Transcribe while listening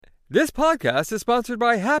This podcast is sponsored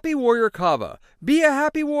by Happy Warrior Kava. Be a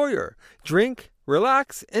happy warrior. Drink,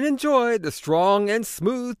 relax, and enjoy the strong and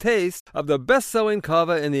smooth taste of the best-selling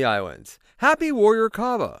kava in the islands. Happy Warrior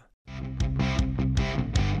Kava.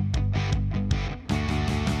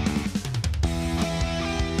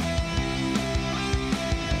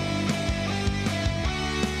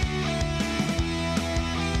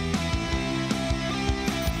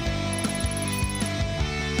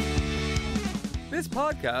 This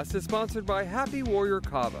podcast is sponsored by Happy Warrior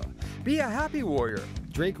Kava. Be a happy warrior.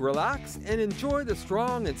 Drink, relax, and enjoy the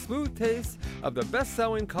strong and smooth taste of the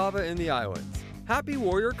best-selling kava in the islands. Happy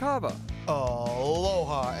Warrior Kava.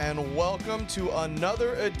 Aloha and welcome to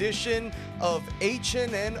another edition of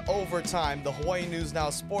HNN Overtime, the Hawaii News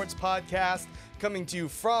Now sports podcast, coming to you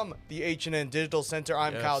from the HNN Digital Center.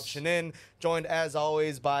 I'm Kyle Chinin, joined as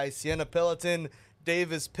always by Sienna Pelleton,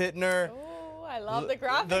 Davis Pittner. I love the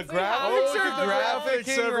graphics. The graphics are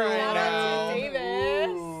graphicing right now.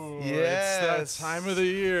 Davis. Yes. It's that time of the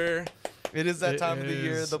year. It is that time of the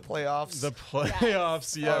year, the playoffs. The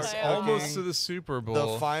playoffs, yes. Almost to the Super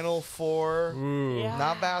Bowl. The Final Four. Ooh. Yeah.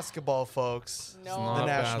 Not basketball, folks. No. The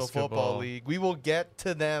National Football League. We will get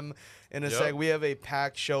to them in a sec. We have a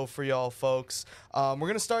packed show for y'all, folks. We're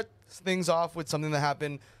going to start things off with something that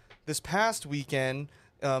happened this past weekend.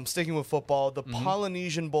 Sticking with football, the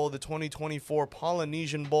Polynesian Bowl, the 2024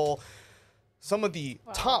 Polynesian Bowl. Some of the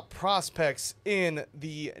top prospects in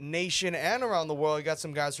the nation and around the world. You got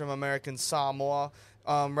some guys from American Samoa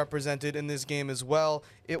represented in this game as well.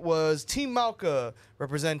 It was Team Mauka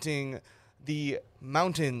representing the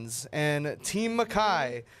mountains and Team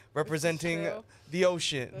Mackay representing the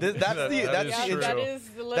ocean. That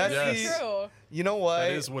is literally true. You know what?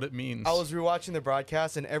 That is what it means. I was rewatching the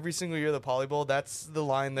broadcast, and every single year of the Poly Bowl, that's the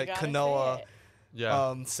line that Kanoa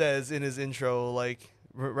says in his intro, like,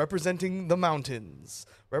 representing the mountains.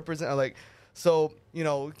 So, you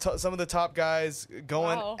know, some of the top guys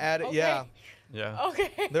going at it. Okay. Yeah.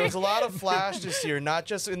 Okay. There was a lot of flash this year, not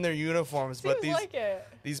just in their uniforms, but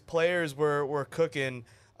these players were cooking.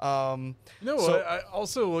 I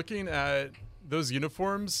also looking at those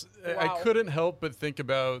uniforms, I couldn't help but think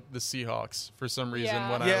about the Seahawks for some reason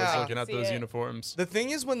when I was looking at those uniforms. The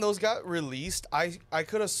thing is, when those got released, I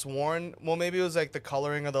could have sworn, well, maybe it was like the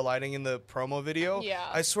coloring of the lighting in the promo video. Yeah.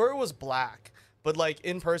 I swear it was black. But, like,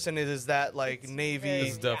 in person, it is that, like, navy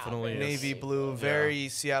blue, very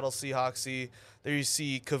Seattle Seahawksy. There you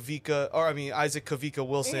see Isaac Kavika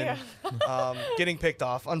Wilson getting picked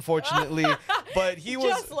off, unfortunately. But he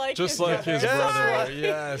was just like his brother.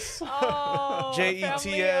 Yes. Oh, Jets.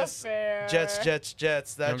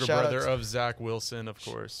 That younger brother of Zach Wilson, of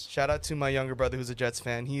course. Shout out to my younger brother who's a Jets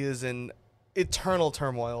fan. He is in eternal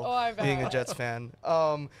turmoil being a Jets fan.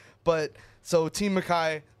 So Team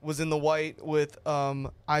Mackay was in the white with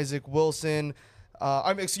Isaac Wilson.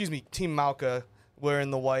 Team Mauka were in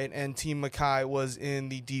the white, and Team Mackay was in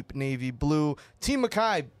the deep navy blue. Team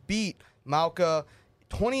Mackay beat Mauka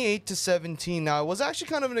 28-17. Now, it was actually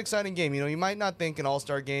kind of an exciting game. You know, you might not think an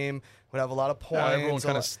all-star game would have a lot of points. Yeah, everyone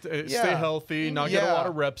kind of stay healthy, not get a lot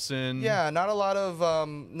of reps in. Yeah, not a lot of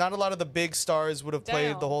the big stars would have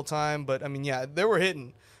played the whole time, but I mean, they were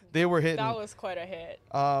hitting. They were hitting. That was quite a hit.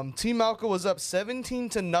 Team Mauka was up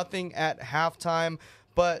 17-0 at halftime,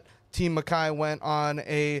 but Team Mackay went on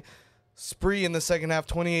a spree in the second half,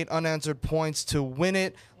 28 unanswered points to win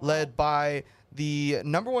it, led by the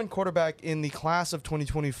number one quarterback in the class of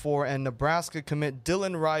 2024 and Nebraska commit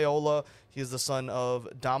Dylan Raiola. He is the son of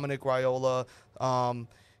Dominic Raiola.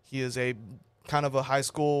 He is a kind of a high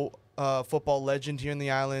school football legend here in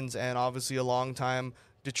the islands, and obviously a long time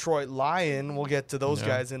Detroit Lion. We'll get to those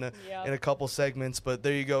guys in a couple segments, but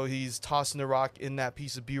there you go. He's tossing the rock in that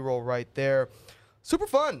piece of B-roll right there. Super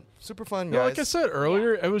fun, guys. Like I said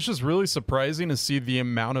earlier, it was just really surprising to see the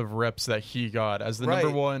amount of reps that he got as the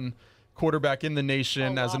number one quarterback in the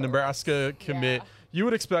nation, as a Nebraska commit. You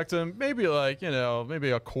would expect him maybe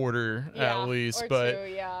maybe a quarter at least, but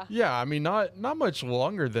I mean not much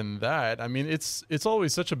longer than that. I mean it's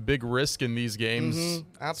always such a big risk in these games,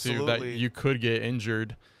 absolutely, that you could get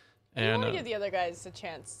injured. And you want to give the other guys a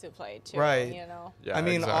chance to play too, right? You know. Yeah, I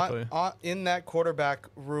mean, exactly. In that quarterback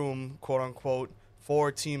room, quote unquote,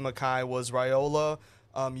 for Team Mackay was Raiola,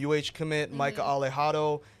 UH commit Micah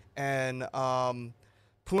Alejado, and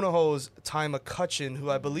Punahou's Ty McCutcheon,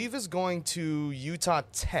 who I believe is going to Utah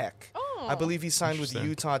Tech. Oh. I believe he signed with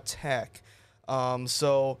Utah Tech.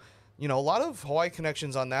 So, you know, a lot of Hawaii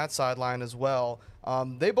connections on that sideline as well.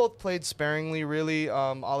 They both played sparingly, really.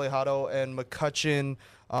 Alejado and McCutcheon.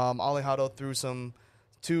 Alejado threw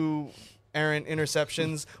two errant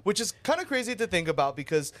interceptions, which is kind of crazy to think about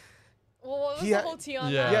because Well, what was He the ha- whole tea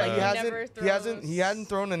on Yeah. that? Yeah, Like, he hadn't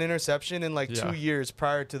thrown an interception in like 2 years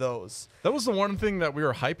prior to those. That was the one thing that we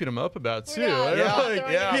were hyping him up about too. Yeah, Like, yeah,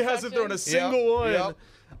 like, yeah. He hasn't thrown a single Yep, one. yep.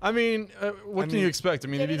 I mean, what can you expect? I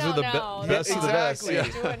mean, Get it these are out the now. best That's of the best. Exactly.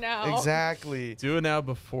 Yeah. Do it now. Exactly. Do it now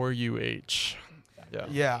before you age. Yeah.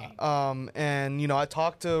 Yeah. And I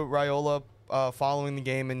talked to Raiola following the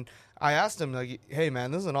game, and I asked him like, "Hey,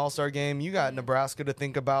 man, this is an all-star game. You got Nebraska to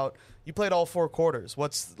think about. You played all 4 quarters.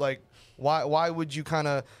 What's like, why would you kind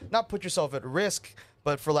of not put yourself at risk?"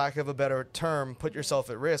 But for lack of a better term, put yourself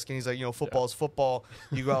at risk. And he's like, football is football.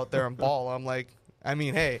 You go out there and ball. I'm like, I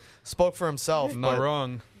mean, hey, spoke for himself. Not but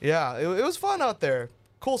wrong. Yeah, it was fun out there.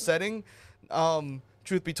 Cool setting.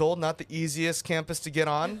 Truth be told, not the easiest campus to get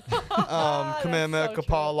on. Kamehameha so true.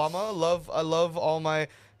 Kapalama. I love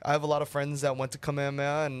I have a lot of friends that went to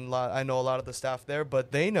Kamehameha, and I know a lot of the staff there,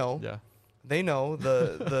 but they know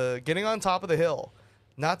the getting on top of the hill,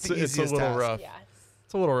 not the easiest It's a little task. rough. Yes.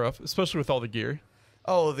 It's a little rough, especially with all the gear.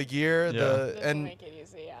 Oh, the gear, Yeah. Doesn't make it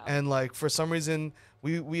easy, yeah. and like for some reason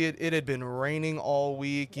it had been raining all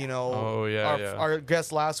week. Oh, yeah, Our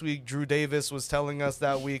guest last week, Drew Davis, was telling us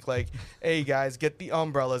that week like, "Hey guys, get the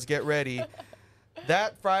umbrellas, get ready."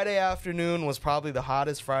 That Friday afternoon was probably the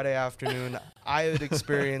hottest Friday afternoon I had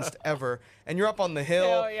experienced ever. And you're up on the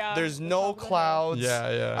hill. Hell yeah. There's The no top of the hill. clouds.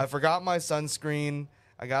 Yeah. I forgot my sunscreen.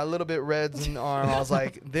 I got a little bit reds in the arm. I was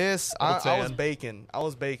like, I was tan. baking.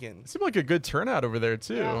 It seemed like a good turnout over there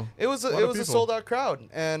too. Yeah. It was lot a of people. sold out crowd,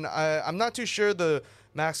 and I'm not too sure the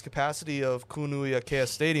max capacity of Kunuya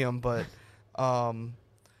KS Stadium, but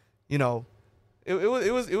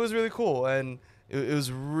it was really cool, and it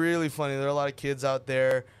was really funny. There are a lot of kids out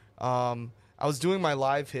there. I was doing my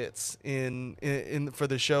live hits in for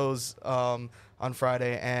the shows on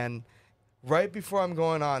Friday, and right before I'm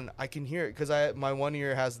going on, I can hear it because my one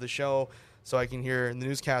ear has the show, so I can hear in the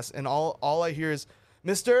newscast, and all I hear is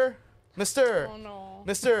Mister. Oh no.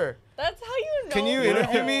 Mister, That's how you know. can you we're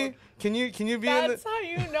interview old. me? Can you be in That's the? how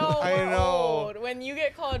you know I we're know. old. When you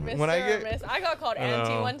get called Mr. When I or get- Miss. I got called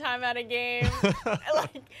Auntie Oh. one time at a game.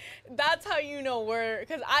 Like, that's how you know we're,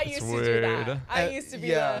 because I used to do weird. that. I used to be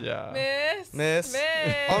Yeah. the Yeah. Miss.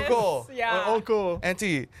 Uncle. Yeah. Uncle.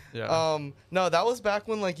 Auntie. Yeah. No, that was back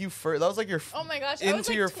when like that was like your Oh my gosh. I into was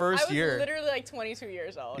like your first I was year. literally like 22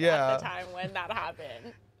 years old Yeah. at the time when that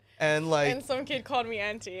happened. and like And some kid called me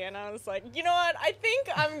Auntie, and I was like, you know what? I think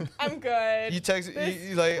I'm good. you text This-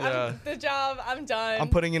 you like Yeah. The job, I'm done. I'm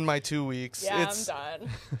putting in my 2 weeks. Yeah, it's I'm done.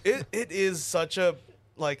 it is such a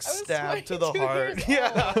like I was stab to the 22 heart.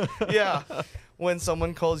 years Yeah. Yeah. When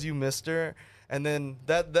someone calls you Mister, and then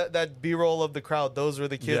that B-roll of the crowd, those were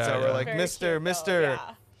the kids Yeah, that were yeah. like Very Mister, cute, though, Mister.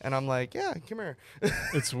 yeah. And I'm like, yeah, come here.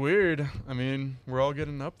 It's weird. I mean, we're all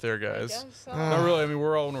getting up there, guys. guess so. Not really. I mean,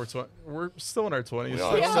 we're all in we're still in our 20s. We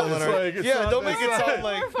are Yeah. still in It's our- like- it's yeah, not- don't make it's it not- sound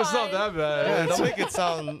like We're it's not that bad. Yeah, It's- don't make it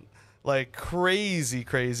sound like crazy.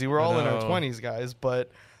 We're all in our know. 20s, guys, but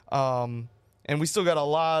and we still got a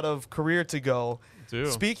lot of career to go. do.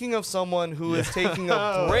 Speaking of someone who is taking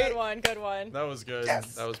a break, Good one. That was good.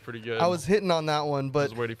 Yes. That was pretty good. I was hitting on that one,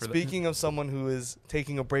 but was waiting for that. speaking of someone who is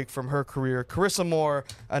taking a break from her career, Carissa Moore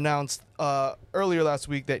announced earlier last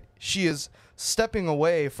week that she is stepping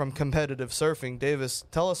away from competitive surfing. Davis,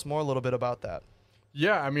 tell us more a little bit about that.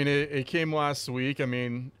 Yeah, I mean, it came last week. I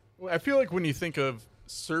mean, I feel like when you think of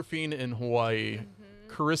surfing in Hawaii,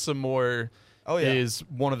 Carissa Moore Oh, yeah. is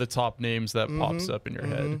one of the top names that pops up in your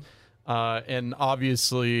head. And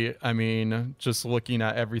obviously, I mean, just looking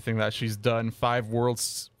at everything that she's done, 5 World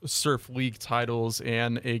Surf League titles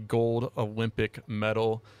and a gold Olympic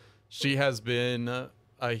medal. She has been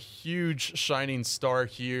a huge shining star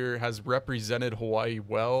here, has represented Hawaii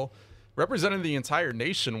well, represented the entire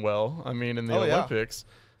nation well, I mean, in the Oh, yeah. Olympics.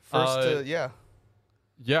 Yeah.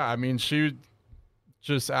 Yeah, I mean, she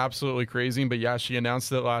just absolutely crazy. But yeah, she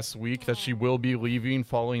announced it last week that she will be leaving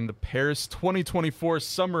following the Paris 2024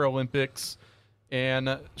 Summer Olympics.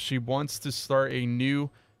 And she wants to start a new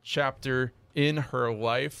chapter in her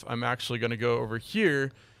life. I'm actually going to go over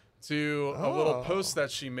here to a little post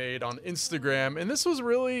that she made on Instagram. And this was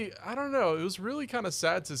really, I don't know, it was really kind of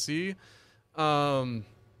sad to see. In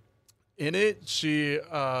it, she...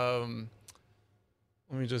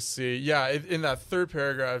 let me just see. Yeah, in that third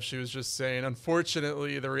paragraph, she was just saying,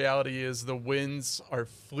 unfortunately, the reality is the winds are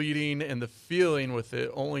fleeting and the feeling with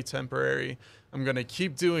it only temporary. I'm going to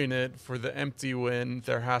keep doing it for the empty win.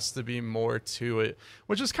 There has to be more to it,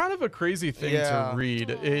 which is kind of a crazy thing to read.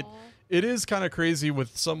 It is kind of crazy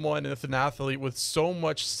with someone, with an athlete with so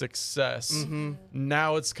much success.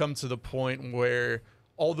 Now it's come to the point where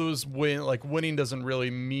all those winning doesn't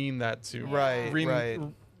really mean that to Right.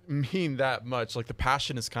 mean that much. Like the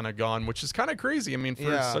passion is kind of gone, which is kind of crazy. I mean,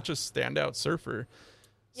 for such a standout surfer.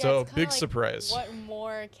 Yeah, so big like, surprise. What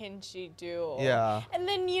more can she do? Yeah. And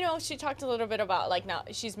then, she talked a little bit about like now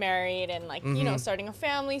she's married and like, starting a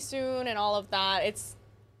family soon and all of that. It's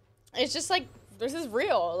just like, this is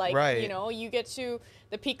real. Like, right. You get to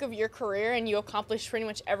the peak of your career and you accomplish pretty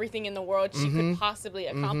much everything in the world she could possibly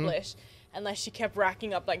accomplish. Unless she kept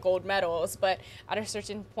racking up like gold medals. But at a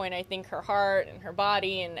certain point, I think her heart and her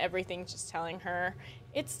body and everything's just telling her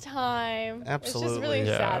it's time. Absolutely. It's just really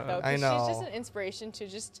sad though. I 'Cause know. she's just an inspiration to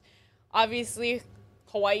just obviously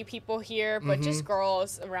Hawaii people here, but just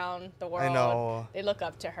girls around the world. I know. They look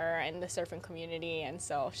up to her and the surfing community. And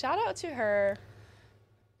so shout out to her.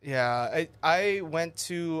 Yeah, I went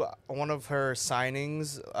to one of her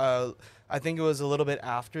signings. I think it was a little bit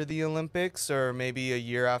after the Olympics, or maybe a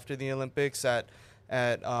year after the Olympics, at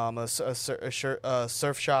a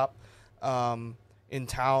surf shop in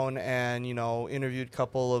town, and interviewed a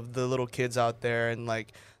couple of the little kids out there, and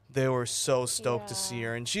like they were so stoked to see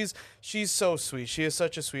her. And she's so sweet. She is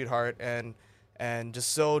such a sweetheart, and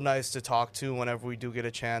just so nice to talk to whenever we do get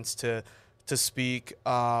a chance to speak.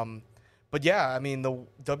 But yeah, I mean, the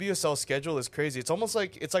WSL schedule is crazy. It's almost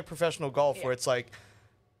like professional golf, where it's like,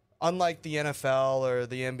 unlike the NFL or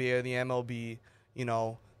the NBA or the MLB,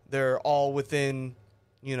 they're all within,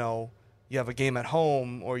 you have a game at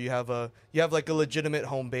home, or you have like a legitimate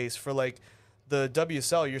home base. For like the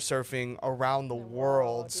WSL, you're surfing around the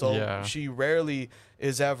world. So she rarely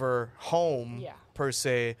is ever home per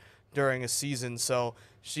se during a season. So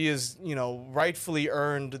she has, rightfully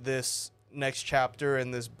earned this next chapter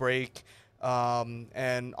and this break.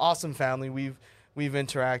 And awesome family. We've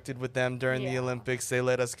interacted with them during the Olympics. They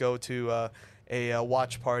let us go to a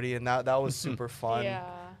watch party, and that was super fun.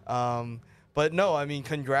 But no, I mean,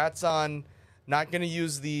 congrats on not going to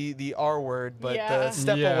use the R word, but the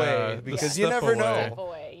step away, because you never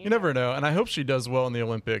know. You never know. And I hope she does well in the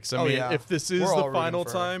Olympics. I mean, if this is the final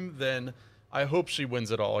time, then I hope she wins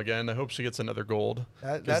it all again. I hope she gets another gold,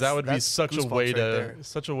 because that would be such a way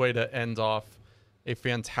to end off a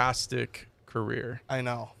fantastic career. I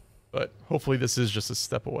know. But hopefully this is just a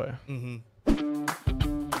step away. Mm-hmm.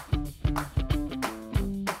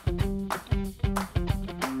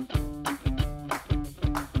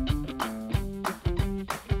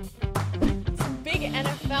 Some big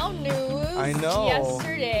NFL news. I know.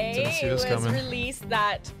 Yesterday Didn't see this it was coming. released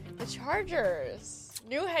that the Chargers'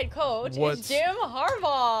 new head coach is Jim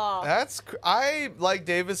Harbaugh. Like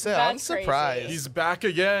David said, I'm surprised. Crazy. He's back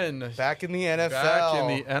again. Back in the NFL. Back in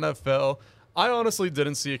the NFL. I honestly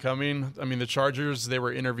didn't see it coming. I mean, the Chargers, they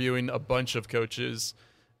were interviewing a bunch of coaches,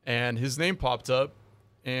 and his name popped up,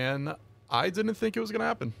 and I didn't think it was going to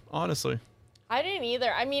happen, honestly. I didn't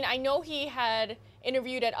either. I mean, I know he had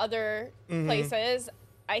interviewed at other places.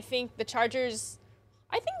 I think the Chargers,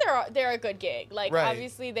 they're a good gig. Like,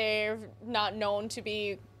 obviously, they're not known to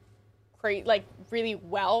be really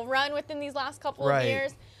well run within these last couple of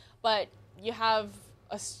years, but you have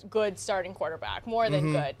a good starting quarterback, more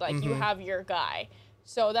than good. Like, you have your guy.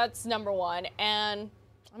 So that's number one. And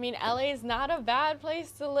I mean, LA is not a bad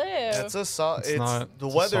place to live. The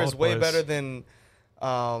weather is way better than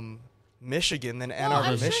Michigan, than Ann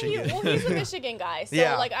Arbor, Michigan. He's a Michigan guy, so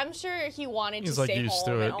like I'm sure he wanted to stay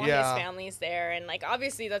home, and all his family's there, and like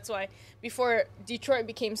obviously that's why before Detroit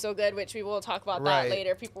became so good, which we will talk about that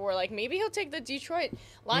later, people were like, maybe he'll take the Detroit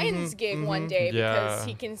Lions gig one day because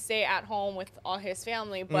he can stay at home with all his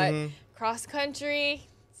family. But cross country,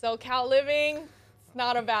 SoCal living, it's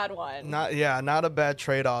not a bad one. Not a bad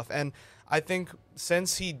trade-off. And I think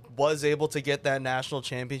since he was able to get that national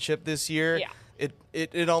championship this year,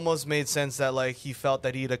 it almost made sense that like he felt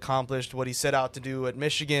that he'd accomplished what he set out to do at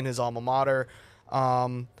Michigan, his alma mater.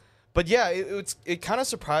 But yeah, it kind of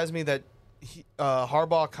surprised me that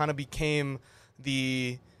Harbaugh kind of became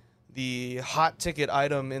the hot ticket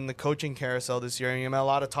item in the coaching carousel this year. I mean, a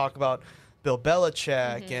lot of talk about Bill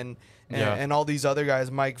Belichick and all these other guys,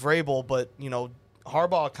 Mike Vrabel, but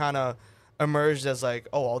Harbaugh kind of emerged as like,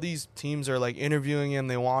 oh, all these teams are like interviewing him,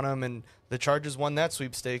 they want him, and the Chargers won that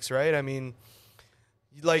sweepstakes, right? I mean,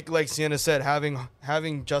 like Sienna said,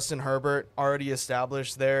 having Justin Herbert already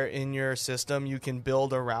established there in your system, you can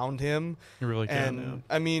build around him. You really can. And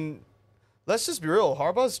I mean, let's just be real.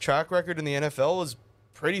 Harbaugh's track record in the NFL was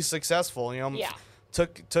pretty successful.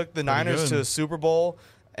 Took the Niners to a Super Bowl,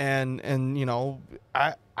 and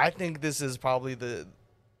I think this is probably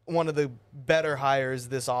one of the better hires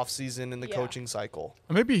this offseason in the coaching cycle.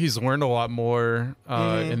 Maybe he's learned a lot more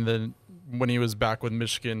when he was back with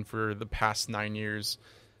Michigan for the past 9 years.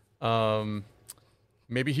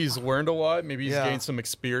 maybe he's learned a lot. Maybe he's gained some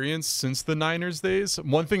experience since the Niners days.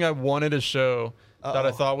 One thing I wanted to show that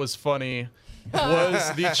I thought was funny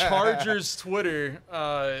was the Chargers Twitter.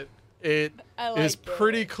 It is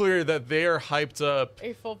pretty clear that they are hyped up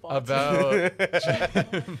about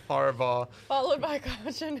Jim Harbaugh. Followed by Kyle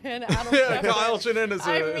HNN and Adam Yeah, Kyle HNN is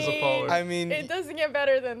a follower. I mean, it doesn't get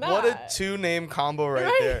better than that. What a two-name combo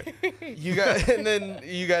right there. You guys, and then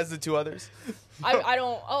you guys, the two others. I don't. I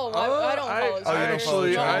don't follow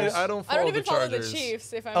the Chargers. I don't follow I don't even the follow Chargers. the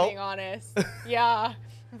Chiefs, if I'm being honest. Yeah.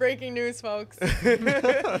 Breaking news, folks. But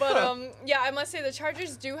yeah, I must say the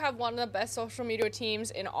Chargers do have one of the best social media teams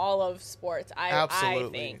in all of sports. I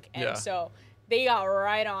think, and so they got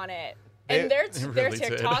right on it. And their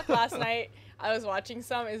TikTok last night, I was watching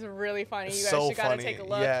some, is really funny. You guys should gotta take a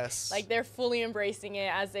look. Yes. Like they're fully embracing it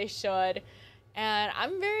as they should. And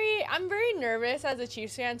I'm very nervous as a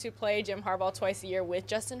Chiefs fan to play Jim Harbaugh twice a year with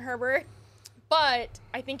Justin Herbert. But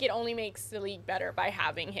I think it only makes the league better by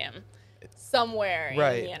having him somewhere in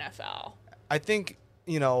the NFL. I think,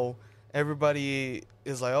 everybody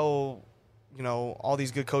is like, oh, all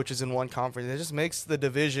these good coaches in one conference. It just makes the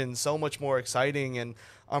division so much more exciting and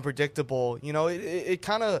unpredictable. It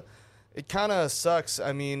kind of sucks.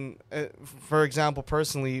 I mean, for example,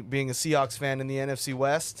 personally, being a Seahawks fan in the NFC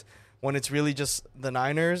West, when it's really just the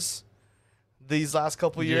Niners these last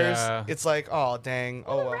couple years, it's like, oh, dang.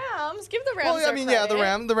 Well, the Rams. Give the Rams their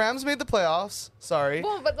credit. The Rams made the playoffs. Sorry.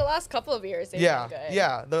 Well, but the last couple of years, they've been good.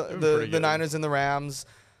 Yeah, the Niners and the Rams.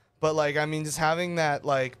 But, just having that,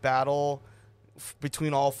 battle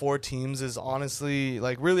between all four teams is honestly,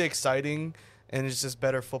 really exciting, and it's just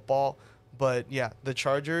better football. But, yeah, the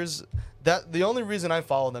Chargers, the only reason I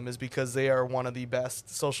follow them is because they are one of the best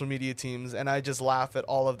social media teams, and I just laugh at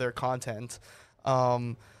all of their content.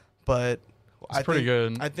 But it's pretty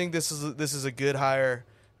good. I think this is a good hire.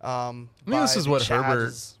 I think this is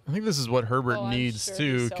what Herbert needs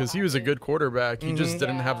too, because he was a good quarterback. He just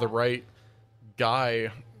didn't have the right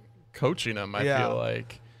guy coaching him. I feel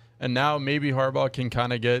like, and now maybe Harbaugh can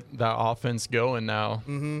kind of get that offense going now.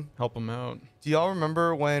 Help him out. Do y'all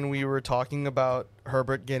remember when we were talking about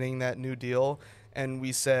Herbert getting that new deal, and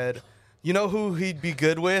we said, you know who he'd be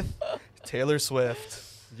good with? Taylor Swift.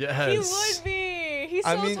 Yes. He would be. He's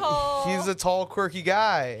so tall. He's a tall, quirky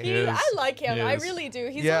guy. I like him. I really do.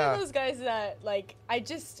 He's one of those guys that,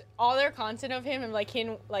 all their content of him and,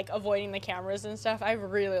 him, avoiding the cameras and stuff, I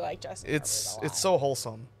really like Justin Herbert a lot. It's so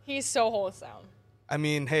wholesome. He's so wholesome. I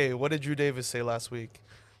mean, hey, what did Drew Davis say last week?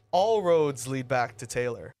 All roads lead back to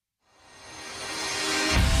Taylor.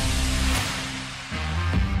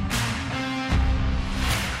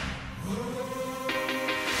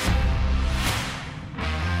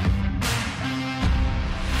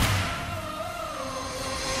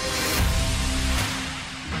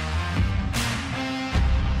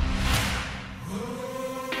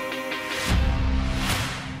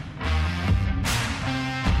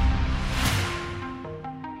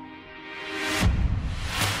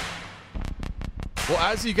 Well,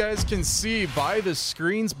 as you guys can see by the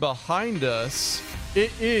screens behind us, it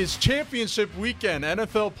is championship weekend.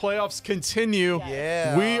 NFL playoffs continue.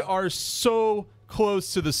 Yeah. We are so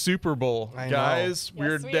close to the Super Bowl, guys.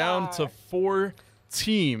 We're down to 4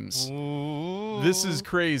 teams. Ooh. This is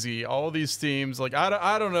crazy. All these teams,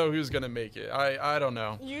 I don't know who's going to make it. I don't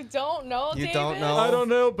know. You don't know, David? Don't know? I don't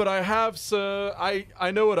know, but I have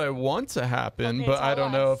I know what I want to happen, but I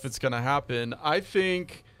don't know if it's going to happen. I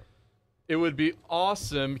think it would be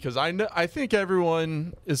awesome because I think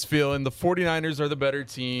everyone is feeling the 49ers are the better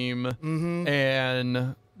team,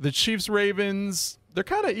 and the Chiefs Ravens, they're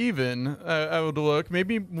kind of even. I would look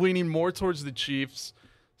maybe leaning more towards the Chiefs.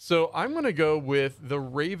 So I'm going to go with the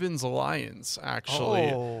Ravens Lions, actually.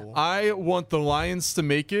 Oh. I want the Lions to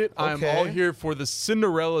make it. Okay. I'm all here for the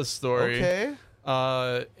Cinderella story. Okay.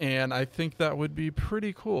 And I think that would be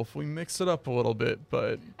pretty cool if we mix it up a little bit.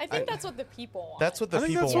 But I think that's what the people want. That's what the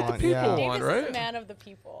people want. That's what the people want, right? Davis is the man of the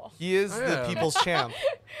people. He is the people's champ.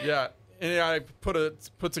 Yeah. And I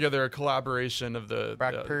put together a collaboration of the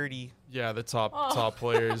Brock Purdy. Yeah, the top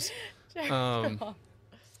players.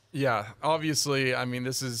 Yeah, obviously, I mean,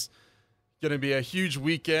 this is going to be a huge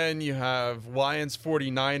weekend. You have Lions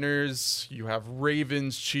 49ers, you have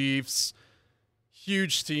Ravens Chiefs,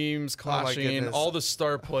 huge teams clashing. All the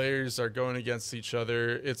star players are going against each other.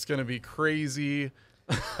 It's going to be crazy.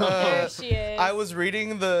 There she is. I was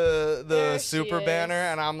reading the super banner,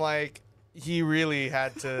 and I'm like, he really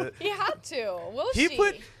had to. He had to.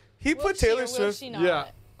 He put Taylor Swift. Yeah.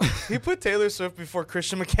 He put Taylor Swift before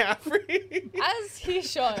Christian McCaffrey. As he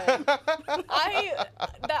should.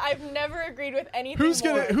 I I've never agreed with anything. Who's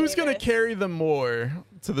gonna Davis. carry them more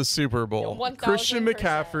to the Super Bowl? 1000%. Christian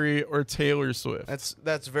McCaffrey or Taylor Swift?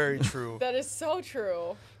 That's very true. That is so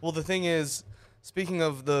true. Well, the thing is, speaking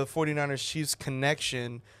of the 49ers Chiefs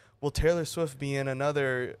connection, will Taylor Swift be in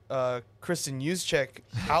another Kristen Juszczyk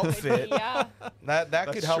outfit? Yeah.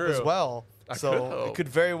 That could help as true. well. That So could help. it could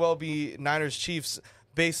very well be Niners Chiefs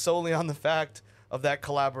based solely on the fact of that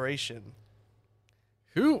collaboration.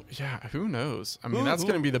 Who knows? I mean, that's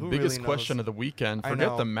going to be the who biggest really question knows? of the weekend. I Forget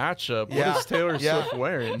know. the matchup. Yeah. What is Taylor Yeah. Swift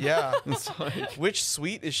wearing? Yeah. It's like, Which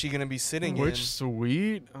suite is she going to be sitting in? which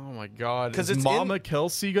suite? Oh my God! 'Cause Is it's Mama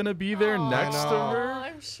Kelsey going to be there Aw, next to her?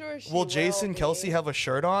 I'm sure she Will Jason be. Kelsey have a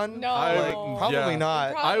shirt on? No. Probably Yeah.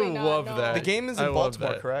 not. Probably I not, love no. that. The game is I in love Baltimore,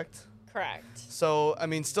 that. correct? Correct. So, I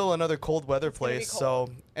mean, still another cold weather gonna be place. cold.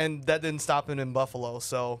 So, and that didn't stop him in Buffalo.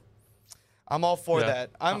 So, I'm all for Yeah. that.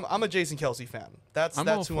 I'm a Jason Kelsey fan. That's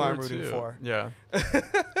all who I'm it, rooting too. for. Yeah.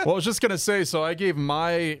 Well, I was just gonna say. So I gave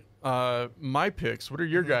my picks. What are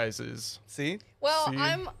your guys's? See? Well, See?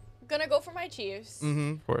 I'm gonna go for my Chiefs.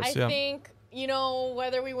 Mm-hmm. Of course, I yeah. think,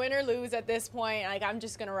 whether we win or lose at this point, like, I'm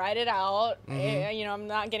just gonna ride it out. Mm-hmm. I'm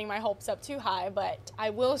not getting my hopes up too high, but I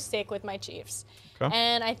will stick with my Chiefs. Okay.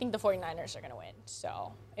 And I think the 49ers are gonna win.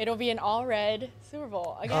 So it'll be an all-red Super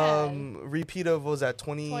Bowl again. Repeat of, what was that,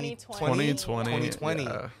 2020. 2020.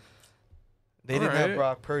 Yeah. They didn't have Alright.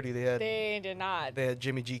 Brock Purdy. They did not. They had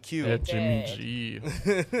Jimmy GQ. Yeah, Jimmy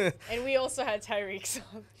did. G. And we also had Tyreek. So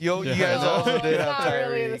You Yeah. guys also it's did have not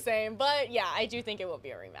really the Tyreek. same. But yeah, I do think it will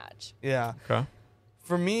be a rematch. Yeah. Okay.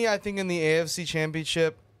 For me, I think in the AFC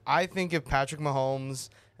Championship, I think if Patrick Mahomes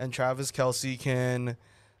and Travis Kelce can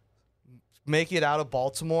make it out of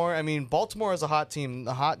Baltimore, I mean, Baltimore is a hot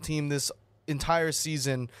team this entire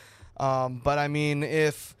season. But I mean,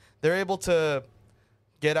 if they're able to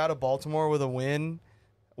get out of Baltimore with a win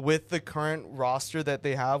with the current roster that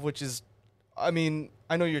they have, which is, I mean,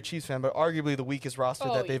 I know you're a Chiefs fan, but arguably the weakest roster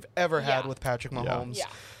Oh, that they've ever had yeah. with Patrick Mahomes. Yeah.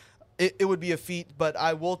 It would be a feat, but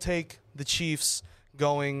I will take the Chiefs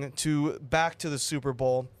going back to the Super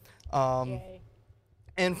Bowl. Yay.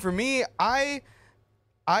 And for me, I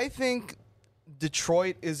think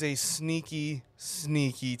Detroit is a sneaky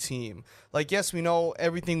team. Like, yes, we know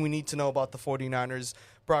everything we need to know about the 49ers,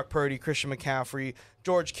 Brock Purdy, Christian McCaffrey,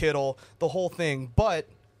 George Kittle, the whole thing. But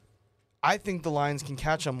I think the Lions can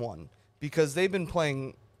catch them one because they've been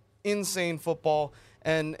playing insane football.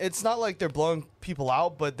 And it's not like they're blowing people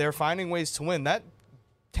out, but they're finding ways to win. That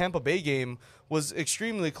Tampa Bay game was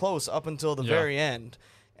extremely close up until the very end.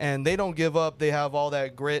 And they don't give up. They have all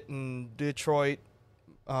that grit and Detroit,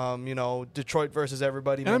 Detroit versus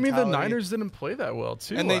everybody And I mean, the mentality. Niners didn't play that well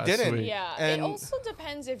too. And they last didn't. week. Yeah, And- it also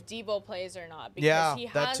depends if Debo plays or not because Yeah, he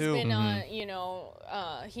that has too. been,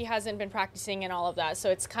 Mm-hmm. he hasn't been practicing and all of that, so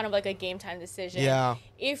it's kind of like a game time decision. Yeah.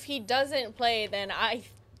 If he doesn't play, then I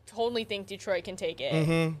totally think Detroit can take it.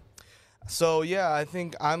 Mm-hmm. So yeah, I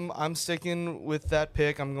think I'm sticking with that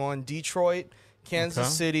pick. I'm going Detroit, Kansas Okay.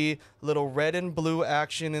 City, little red and blue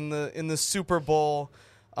action in the Super Bowl.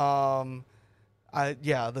 The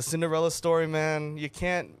Cinderella story, man. You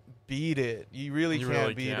can't beat it. You really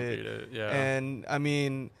can't beat it. Yeah. And I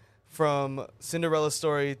mean, from Cinderella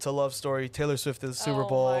story to love story, Taylor Swift is Super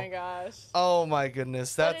Bowl. Oh my gosh. Oh my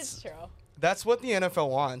goodness, But it's true. that's what the NFL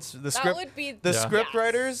wants. The That would be the Yeah. script yes,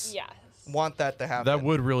 writers Yes. want that to happen. that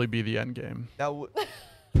would really be the end game.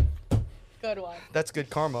 Good one. That's good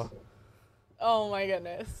karma. Oh my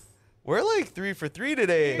goodness. We're like 3 for 3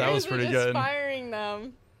 today. You That guys was are pretty just good. Firing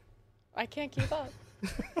them. I can't keep up.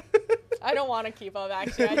 I don't want to keep up,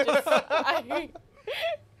 actually. I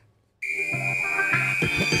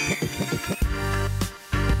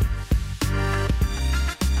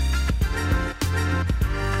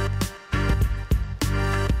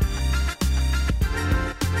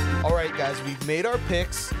All right, guys, we've made our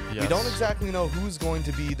picks. We Yes. don't exactly know who's going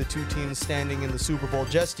to be the two teams standing in the Super Bowl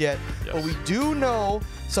just yet, Yes. but we do know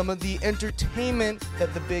some of the entertainment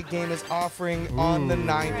that the big game is offering on the Ooh.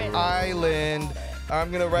 ninth Right. island.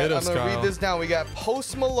 I'm gonna Hit us, read Kyle. this down. We got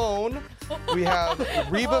Post Malone, we have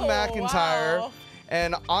Reba Oh, McEntire, wow.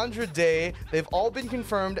 and Andra Day. They've all been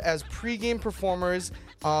confirmed as pregame performers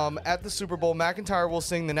at the Super Bowl. McEntire will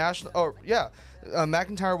sing the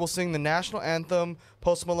McEntire will sing the national anthem.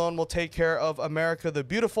 Post Malone will take care of America the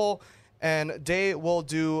Beautiful, and Day will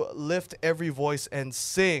do Lift Every Voice and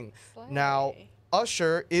Sing. Slay. Now,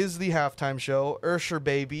 Usher is the halftime show, Usher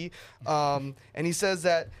baby, and he says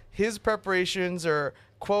that his preparations are,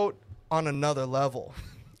 quote, on another level.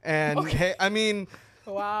 And hey, I mean,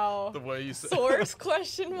 Wow. The way you said. Source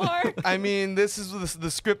question mark? this is the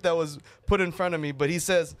script that was put in front of me, but he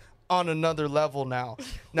says on another level now.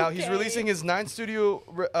 Now he's Okay. releasing his 9th studio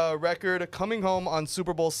record, Coming Home, on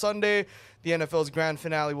Super Bowl Sunday. The NFL's grand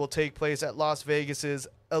finale will take place at Las Vegas's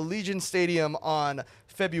Allegiant Stadium on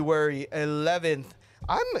February 11th.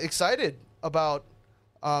 I'm excited about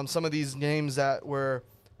some of these names that were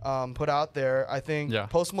put out there. I think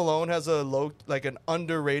Post Malone has an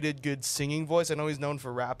underrated good singing voice. I know he's known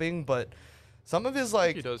for rapping, but some of his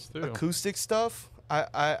like acoustic stuff,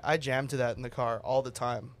 I jam to that in the car all the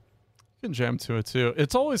time. You can jam to it too.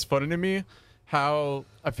 It's always funny to me how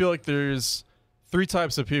I feel like there's 3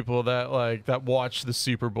 types of people that watch the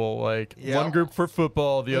Super Bowl. Like one group for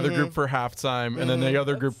football, the other group for halftime, and then the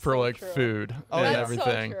other group for like food and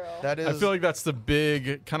everything. That is, I feel like that's the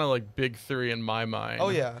big kind of like big 3 in my mind. Oh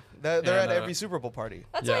yeah, they're at every Super Bowl party.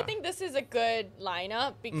 That's why I think this is a good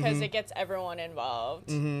lineup because it gets everyone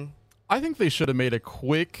involved. I think they should have made it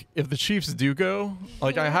quick. If the Chiefs do go,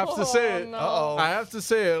 like I have to say it. No. I have to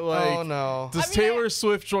say it. Like, does Taylor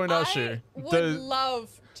Swift join Usher? I would love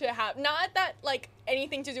to have, not that like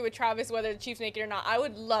anything to do with Travis, whether the Chiefs make it or not. I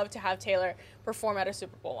would love to have Taylor perform at a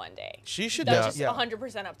Super Bowl one day. She should. That's just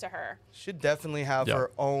 100% up to her. Should definitely have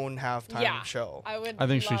her own halftime show. I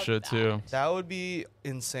think she should too. That would be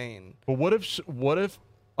insane. But what if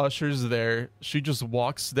Usher's there? She just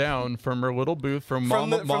walks down from her little booth from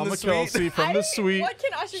Mama Kelsey from the suite. What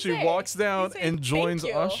can Usher she say? walks down Say, and joins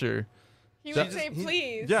 "Thank you." Usher. He would say,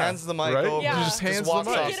 "Please." Yeah, hands the mic right? over. Yeah. He just hands walks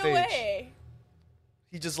the mic. off Take it stage. away.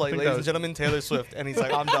 He just like, ladies and gentlemen, Taylor Swift, and he's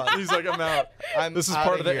like, I'm done. He's like, I'm out. This is outta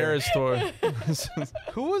part of the here. Eras tour.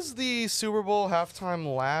 Who was the Super Bowl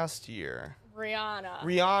halftime last year?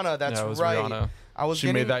 Rihanna. That's Yeah, it was right. Rihanna.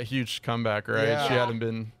 She made that huge comeback, right? Yeah. She hadn't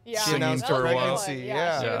been Yeah. She singing announced for her a while. pregnancy.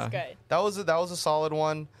 Yeah, she Yeah. was good. That was a solid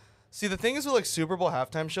one. See, the thing is with like Super Bowl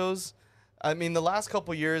halftime shows, I mean, the last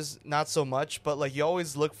couple years not so much, but like you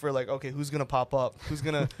always look for like, okay, who's gonna pop up? Who's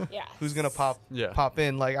gonna who's gonna pop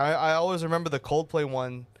in? Like I always remember the Coldplay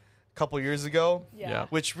one a couple years ago,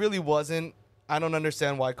 which really wasn't. I don't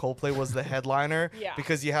understand why Coldplay was the headliner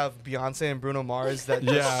because you have Beyonce and Bruno Mars that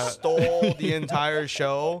just stole the entire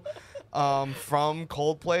show from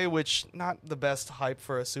Coldplay, which not the best hype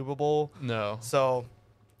for a Super Bowl. No. So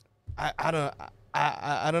I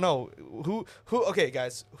don't know who. Okay,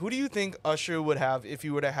 guys, who do you think Usher would have if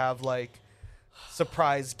you were to have like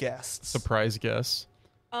surprise guests? Surprise guests.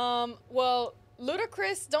 Well,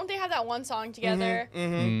 Ludacris, don't they have that one song together?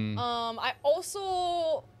 I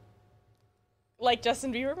also like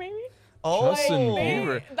Justin Bieber, maybe. Oh, Justin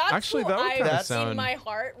Bieber. That's Actually, who that would kind of I've sound. seen my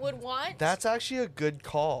heart would want. That's actually a good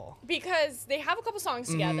call. Because they have a couple songs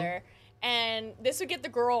together, and this would get the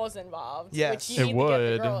girls involved. Yes. Which you It need to get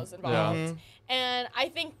would. the girls involved. Yeah. And I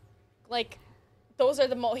think like those are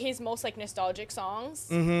his most like nostalgic songs.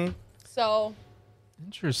 So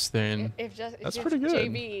Interesting. That's pretty good.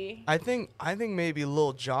 JB. I think maybe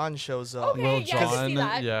Lil Jon shows up. Okay, Lil yeah, I can Jon, see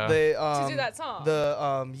that. yeah. They, To do that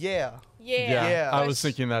song. Yeah. Yeah. I was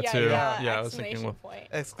thinking that too. Yeah, Yeah, I was thinking.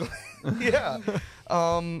 exclamation point. Yeah.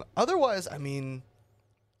 Otherwise, I mean,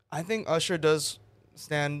 I think Usher does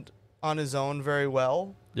stand on his own very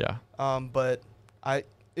well. Yeah. But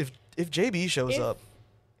if JB shows up,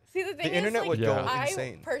 See, the thing the internet is, would like, go I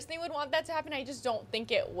insane. personally would want that to happen. I just don't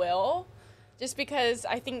think it will. Just because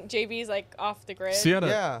I think JB's like off the grid.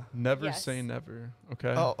 Sienna, never Yes. say never.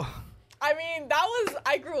 Okay. Oh, I mean,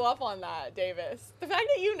 I grew up on that, Davis. The fact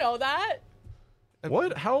that you know that.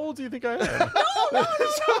 What? How old do you think I am? No.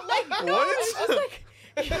 Like, no, What? it's just like,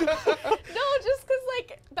 no, just because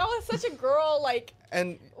like that was such a girl like.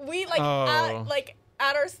 and We like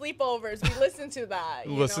at our sleepovers, we listened to that.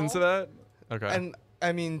 You Listen know? to that. Okay. and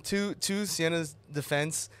I mean, to Sienna's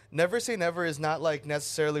defense, Never Say Never is not like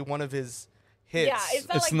necessarily one of his hits. Yeah, it's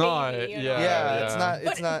not It's like not, Baby, you know? Yeah, it's yeah. not.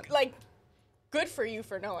 But It's not. like, good for you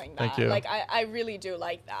for knowing that. Thank you. Like, I really do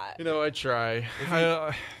like that. you know, I try.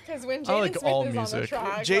 Because when I Jaden like Smith all is on the music.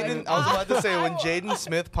 track, Jaden, like, I was about to say when I- Jaden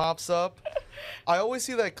Smith pops up, I always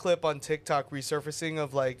see that clip on TikTok resurfacing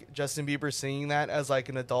of like Justin Bieber singing that as like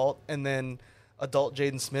an adult, and then adult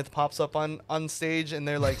Jaden Smith pops up on stage and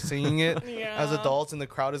they're like singing it Yeah. as adults, and the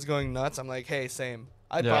crowd is going nuts. I'm like, hey, same.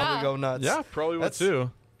 I'd Yeah. probably Yeah. go nuts. Yeah, probably would That's-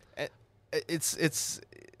 too. It's.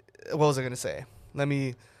 What was I gonna say? Let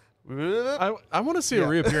me. I want to see a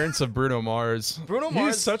reappearance of Bruno Mars. Bruno He's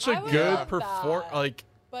Mars- such I a would good love performer. that. Like,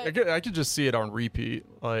 But- I could just see it on repeat.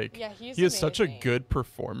 Like, Yeah, he's he is such a amazing. good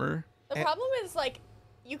performer. The problem is, like,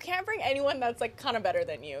 you can't bring anyone that's, like, kind of better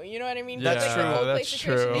than you. You know what I mean? That's like, true, The Coldplay that's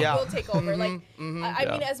situation, true. it Yeah. will take over. Like, I mean,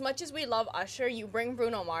 Yeah. as much as we love Usher, you bring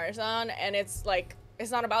Bruno Mars on, and it's, like,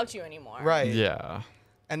 it's not about you anymore. Right. Yeah.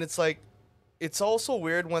 And it's like, it's also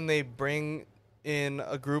weird when they bring in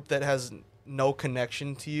a group that has no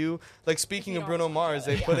connection to you. Like speaking of Bruno Mars,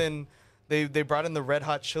 they brought in the Red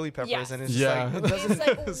Hot Chili Peppers, and it's just like it doesn't.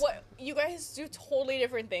 It's like what you guys do totally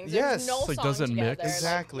different things. There's no like song doesn't together. mix.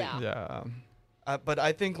 Exactly. Yeah. But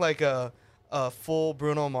I think like a full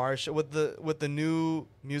Bruno Mars with the new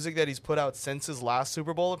music that he's put out since his last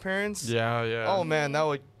Super Bowl appearance. Yeah. Oh man,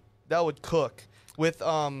 that would cook with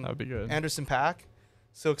That'd be good. Anderson .Paak,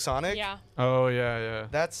 Silk Sonic. Yeah. Oh yeah.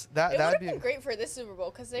 That It would that'd have be been great for this Super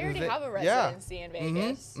Bowl because they already have a yeah. residency in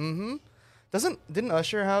Vegas. Didn't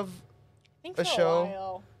Usher have I think a for show? a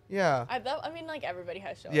while. Yeah. I mean, like everybody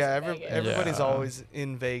has shows. Yeah, in Vegas. everybody's Yeah. always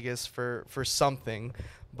in Vegas for something,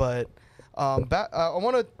 but I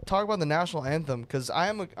want to talk about the national anthem because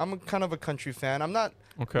I'm a kind of a country fan. I'm not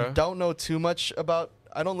don't know too much about.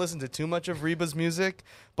 I don't listen to too much of Reba's music,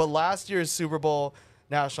 but last year's Super Bowl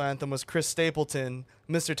national anthem was Chris Stapleton,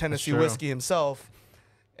 Mr. Tennessee Whiskey himself,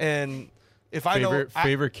 and if favorite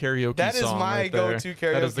karaoke that is song my right there. go-to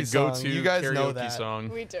karaoke That is the song. go-to You guys karaoke know that. song.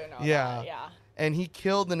 We do know Yeah. that. Yeah. And he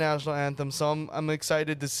killed the national anthem, so I'm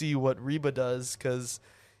excited to see what Reba does because,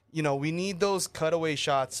 we need those cutaway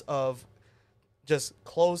shots of just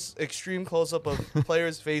extreme close-up of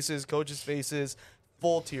players' faces, coaches' faces,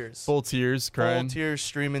 full tears Crying. full tears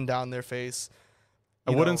streaming down their face.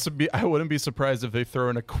 I wouldn't be surprised if they throw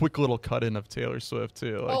in a quick little cut in of Taylor Swift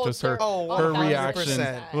too, like just her 100%.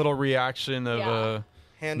 reaction, little reaction of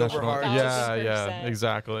Hand over heart. Yeah,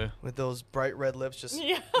 exactly. With those bright red lips, just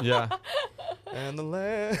Yeah. and the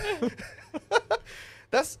land.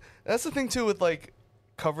 That's the thing too with like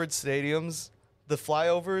covered stadiums. The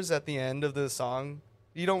flyovers at the end of the song,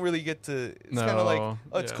 you don't really get to. It's kind of like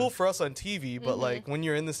it's cool for us on TV, but like when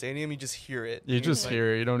you're in the stadium, you just hear it. You just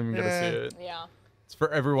hear it. You don't even get to see it. Yeah. It's for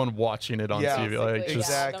everyone watching it on TV. Like just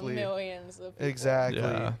exactly. The millions of people. Exactly.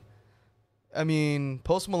 Yeah. I mean,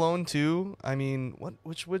 Post Malone too. I mean,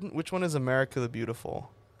 which one is America the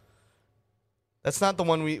Beautiful? That's not the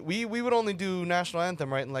one we would only do national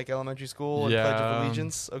anthem, right, in like elementary school and Pledge of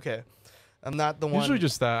Allegiance. Okay. I'm not the one. Usually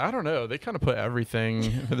just that. I don't know. They kind of put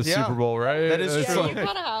everything for the Super Bowl, right? That is true. You kind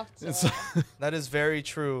of have to. That is very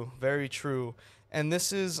true. Very true. And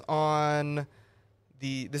this is on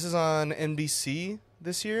NBC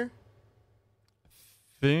this year.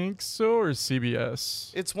 Think so, or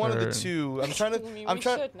CBS? It's one of the two. I'm trying to. We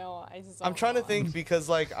should know. I'm trying to think because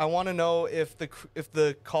like I want to know if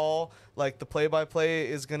the call, like the play-by-play,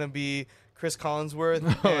 is gonna be Chris Collinsworth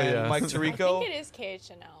and Mike Tirico. I think it is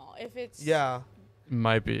KHNL. If it's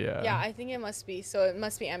might be yeah, I think it must be. So it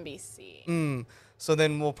must be NBC. So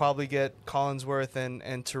then we'll probably get Collinsworth and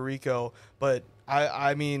Tirico. But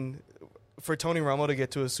I mean, for Tony Romo to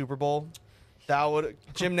get to a Super Bowl, that would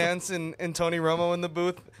Jim Nance and Tony Romo in the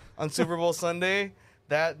booth on Super Bowl Sunday.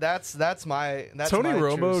 That's my Tony my true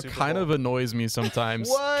Romo Super kind Bowl. of annoys me sometimes.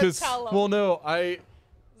 What? Tell him. Well, no, I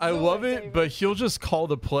love it, David. but he'll just call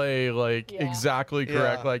the play like exactly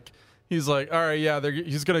correct. Yeah. Like he's like, all right,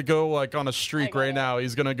 he's gonna go like on a streak right now.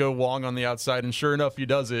 He's gonna go long on the outside, and sure enough, he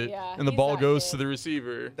does it, Yeah, and the he's ball that goes kid. to the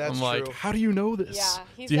receiver. That's I'm like, true. how do you know this? Yeah,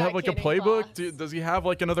 he's do you have that like a kid in playbook? class. Does he have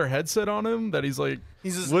like another headset on him that he's like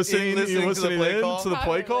He's just listening to the play in call? to the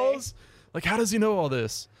play Probably. calls? Like, how does he know all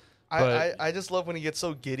this? I just love when he gets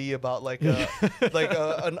so giddy about like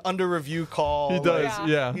an under review call. He does, Like,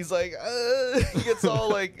 yeah. He's like, he gets all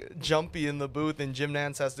like jumpy in the booth, and Jim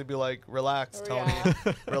Nance has to be like, relax, Tony.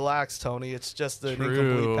 Yeah. Relax, Tony. It's just an True.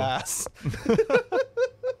 incomplete pass.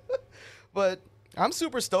 But I'm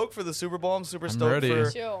super stoked for the Super Bowl. I'm super stoked ready.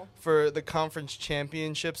 for the conference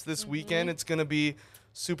championships this weekend. It's going to be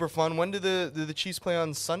super fun. When do the Chiefs play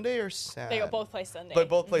on Sunday or Saturday? They both play Sunday. But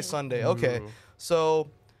both play Sunday. Okay. Ooh. So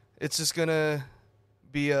it's just going to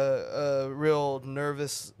be a real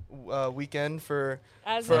nervous weekend for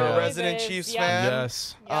As a it always resident is, Chiefs yeah. fan.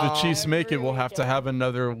 Yes. Yeah. If the Chiefs make it, we'll have to Every have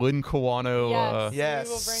another Lynn Kawano Yes. Yes.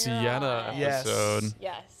 We will bring her Sienna on. Yes. episode.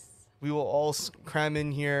 Yes. We will all cram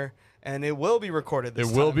in here, and it will be recorded this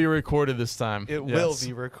It time. will be recorded this time. It Yes. will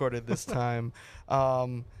be recorded this time.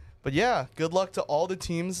 But yeah, good luck to all the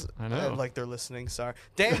teams. I know. Like they're listening. Sorry,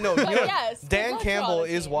 Dan. No, you know, yes, good Dan luck to all Campbell the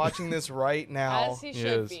is teams. watching this right now, As he He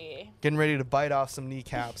should is. be. getting ready to bite off some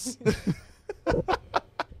kneecaps.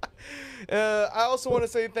 I also want to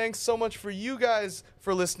say thanks so much for you guys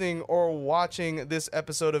for listening or watching this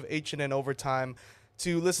episode of HNN Overtime.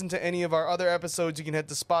 To listen to any of our other episodes, you can head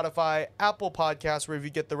to Spotify, Apple Podcasts, wherever you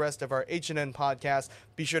get the rest of our HNN podcast.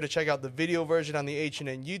 Be sure to check out the video version on the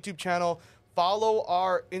HNN YouTube channel. Follow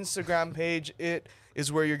our Instagram page. It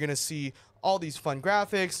is where you're going to see all these fun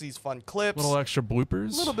graphics, these fun clips. Little extra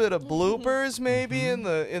bloopers. A little bit of bloopers maybe in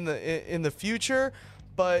the future,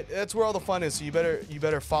 but that's where all the fun is. So you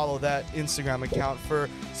better follow that Instagram account for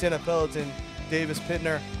Santa Peloton. Davis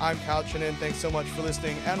Pittner, I'm HNN. Thanks so much for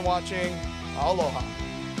listening and watching. Aloha.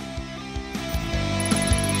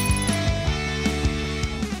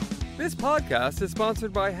 This podcast is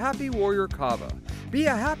sponsored by Happy Warrior Kava. Be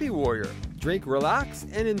a happy warrior. Drink, relax,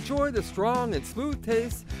 and enjoy the strong and smooth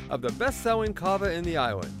taste of the best-selling kava in the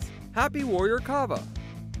islands. Happy Warrior Kava.